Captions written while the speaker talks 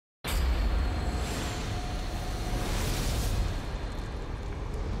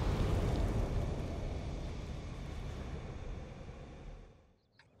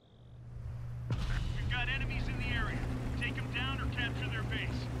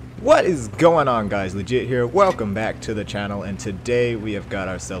What is going on, guys? Legit here. Welcome back to the channel, and today we have got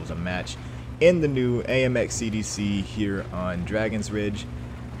ourselves a match in the new AMX CDC here on Dragon's Ridge.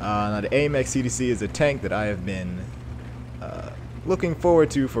 Now the AMX CDC is a tank that I have been looking forward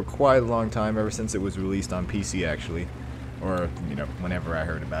to for quite a long time, ever since it was released on PC actually, or you know, whenever I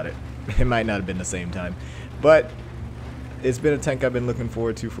heard about it. It might not have been the same time, but it's been a tank I've been looking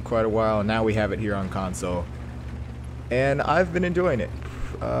forward to for quite a while. Now we have it here on console, and I've been enjoying it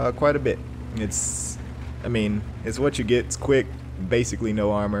quite a bit. It's what you get. It's quick, basically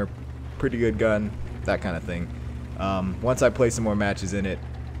no armor, pretty good gun, that kind of thing. Once I play some more matches in it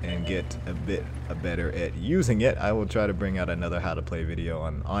and get a bit better at using it, I will try to bring out another how to play video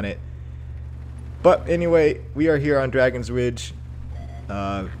on it. But anyway, we are here on Dragon's Ridge,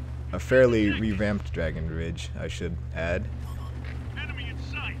 a fairly revamped Dragon Ridge, I should add.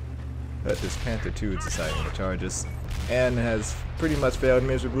 But this Panther 2 is deciding to charge us, and has pretty much failed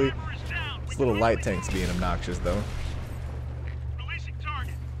miserably. This little light tank's being obnoxious though.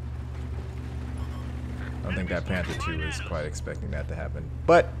 I don't think that Panther 2 is quite expecting that to happen,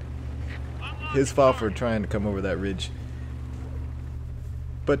 but his fault for trying to come over that ridge.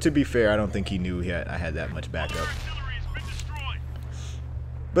 But to be fair, I don't think he knew I had that much backup.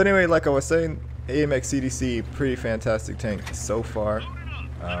 But anyway, like I was saying, AMX CDC, pretty fantastic tank so far.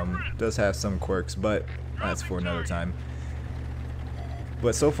 Does have some quirks, but that's for another time.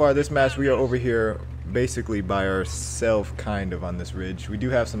 But so far this match, we are over here basically by ourselves, kind of, on this ridge. We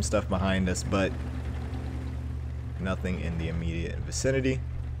do have some stuff behind us, but nothing in the immediate vicinity.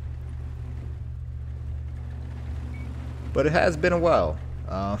 But it has been a while.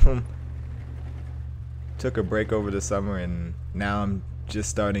 Took a break over the summer, and now I'm just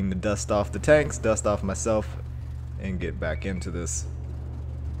starting to dust off the tanks, dust off myself, and get back into this.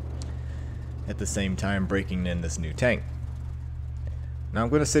 At the same time, breaking in this new tank. Now I'm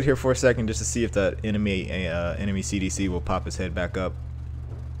going to sit here for a second just to see if that enemy CDC will pop his head back up,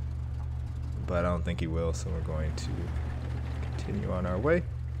 but I don't think he will, so we're going to continue on our way.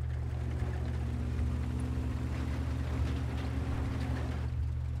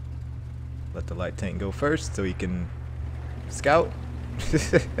 Let the light tank go first so he can scout.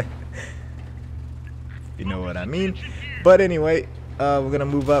 You know what I mean. But anyway, we're going to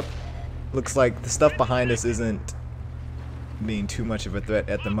move up. Looks like the stuff behind us isn't being too much of a threat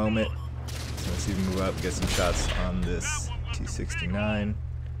at the moment. So let's see if we move up, get some shots on this T69.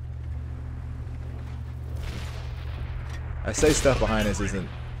 I say stuff behind us isn't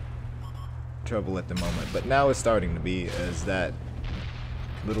trouble at the moment, but now it's starting to be, as that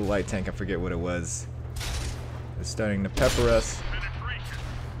little light tank, I forget what it was, is starting to pepper us,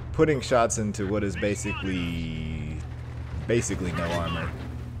 putting shots into what is basically no armor.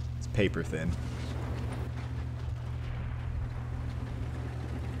 Paper thin.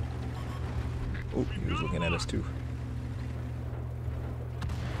 Oh, he was looking at us too.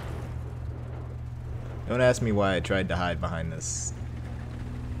 Don't ask me why I tried to hide behind this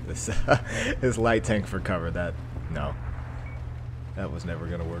this light tank for cover. That was never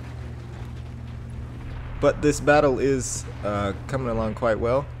gonna work. But this battle is coming along quite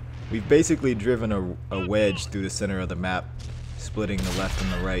well. We've basically driven a wedge through the center of the map, splitting the left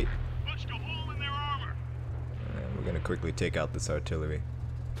and the right. And we're going to quickly take out this artillery.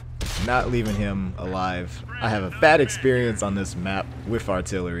 Not leaving him alive. I have a bad experience on this map with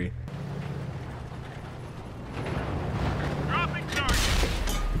artillery.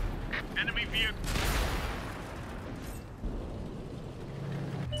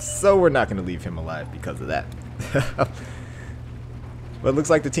 So we're not going to leave him alive because of that. But it looks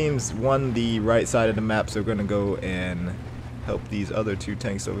like the team's won the right side of the map, so we're going to go and help these other two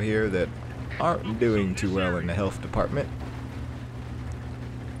tanks over here that aren't doing too well in the health department.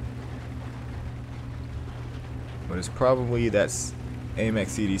 But it's probably that's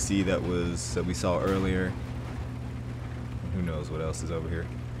AMX CDC that we saw earlier. Who knows what else is over here.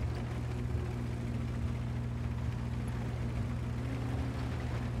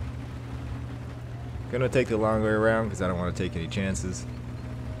 Gonna take the long way around because I don't want to take any chances.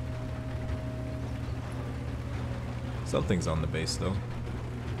 Something's on the base though.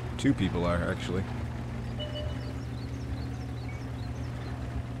 Two people are actually.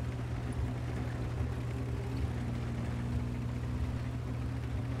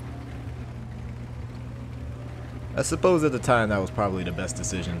 I suppose at the time that was probably the best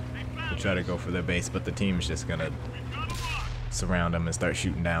decision, to try to go for their base, but the team's just gonna surround them and start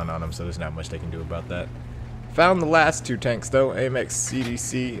shooting down on them, so there's not much they can do about that. Found the last two tanks though, AMX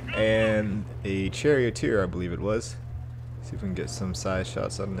CDC and a Charioteer, I believe it was. See if we can get some side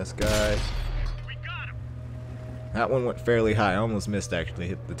shots on this guy. That one went fairly high. I almost missed actually.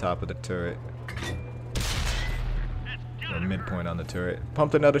 Hit the top of the turret. Or midpoint on the turret.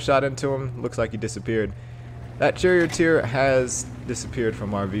 Pumped another shot into him. Looks like he disappeared. That charioteer has disappeared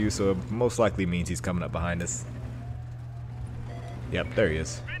from our view, so it most likely means he's coming up behind us. Yep, there he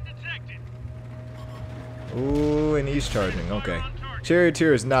is. Ooh, and he's charging. Okay.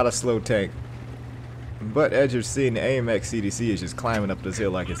 Charioteer is not a slow tank. But as you're seeing, the AMX CDC is just climbing up this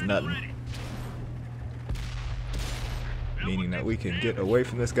hill like it's nothing. Meaning that we can get away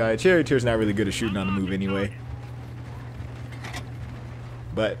from this guy. Charioteer's not really good at shooting on the move anyway.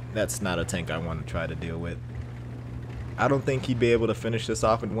 But that's not a tank I want to try to deal with. I don't think he'd be able to finish this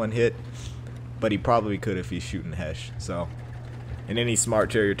off in one hit, but he probably could if he's shooting Hesh. So, and any smart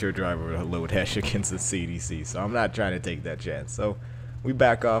charioteer driver would load Hesh against the CDC. So I'm not trying to take that chance. So we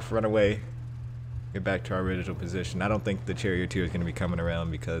back off, run away, get back to our original position. I don't think the charioteer is going to be coming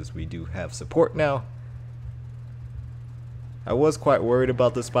around because we do have support now. I was quite worried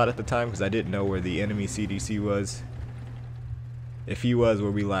about this spot at the time because I didn't know where the enemy CDC was. If he was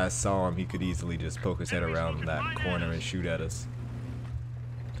where we last saw him, he could easily just poke his head around that corner and shoot at us.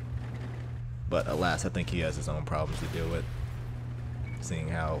 But alas, I think he has his own problems to deal with, seeing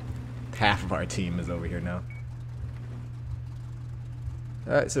how half of our team is over here now.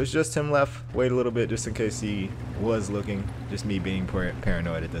 Alright, so it's just him left. Wait a little bit just in case he was looking. Just me being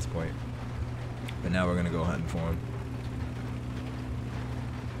paranoid at this point. But now we're going to go hunting for him.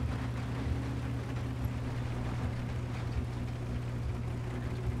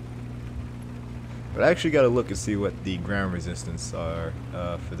 But I actually got to look and see what the ground resistance are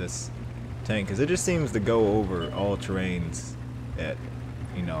for this tank, because it just seems to go over all terrains at,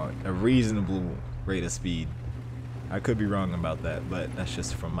 you know, a reasonable rate of speed. I could be wrong about that, but that's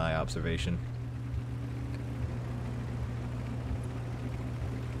just from my observation.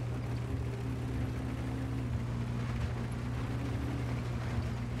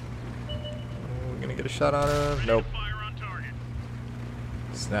 We're gonna get a shot on him. Nope.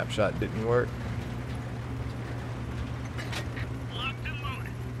 Snapshot didn't work.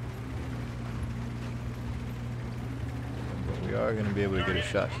 We are going to be able to get a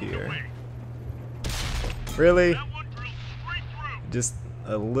shot here. Really? Just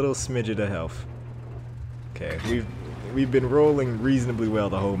a little smidget of health. Okay, we've been rolling reasonably well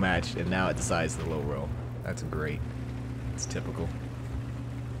the whole match, and now it decides to low roll. That's great. It's typical.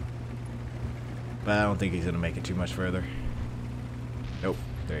 But I don't think he's going to make it too much further. Nope.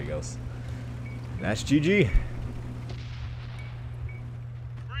 There he goes. That's GG.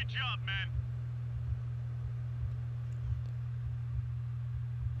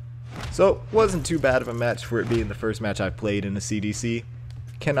 So, wasn't too bad of a match for it being the first match I've played in the CDC.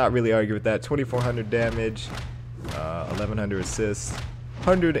 Cannot really argue with that. 2,400 damage, 1,100 assists,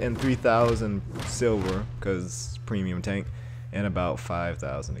 103,000 silver, because premium tank, and about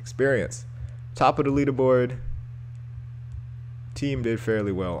 5,000 experience. Top of the leaderboard. Team did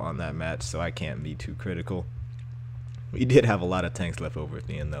fairly well on that match, so I can't be too critical. We did have a lot of tanks left over at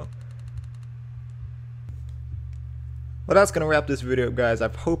the end, though. Well, that's going to wrap this video up, guys. I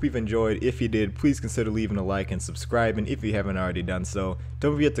hope you've enjoyed. If you did, please consider leaving a like and subscribing if you haven't already done so.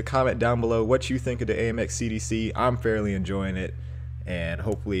 Don't forget to comment down below what you think of the AMX CDC. I'm fairly enjoying it, and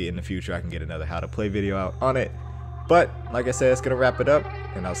hopefully in the future I can get another how to play video out on it. But like I said, it's going to wrap it up,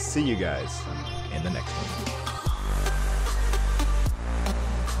 and I'll see you guys in the next one.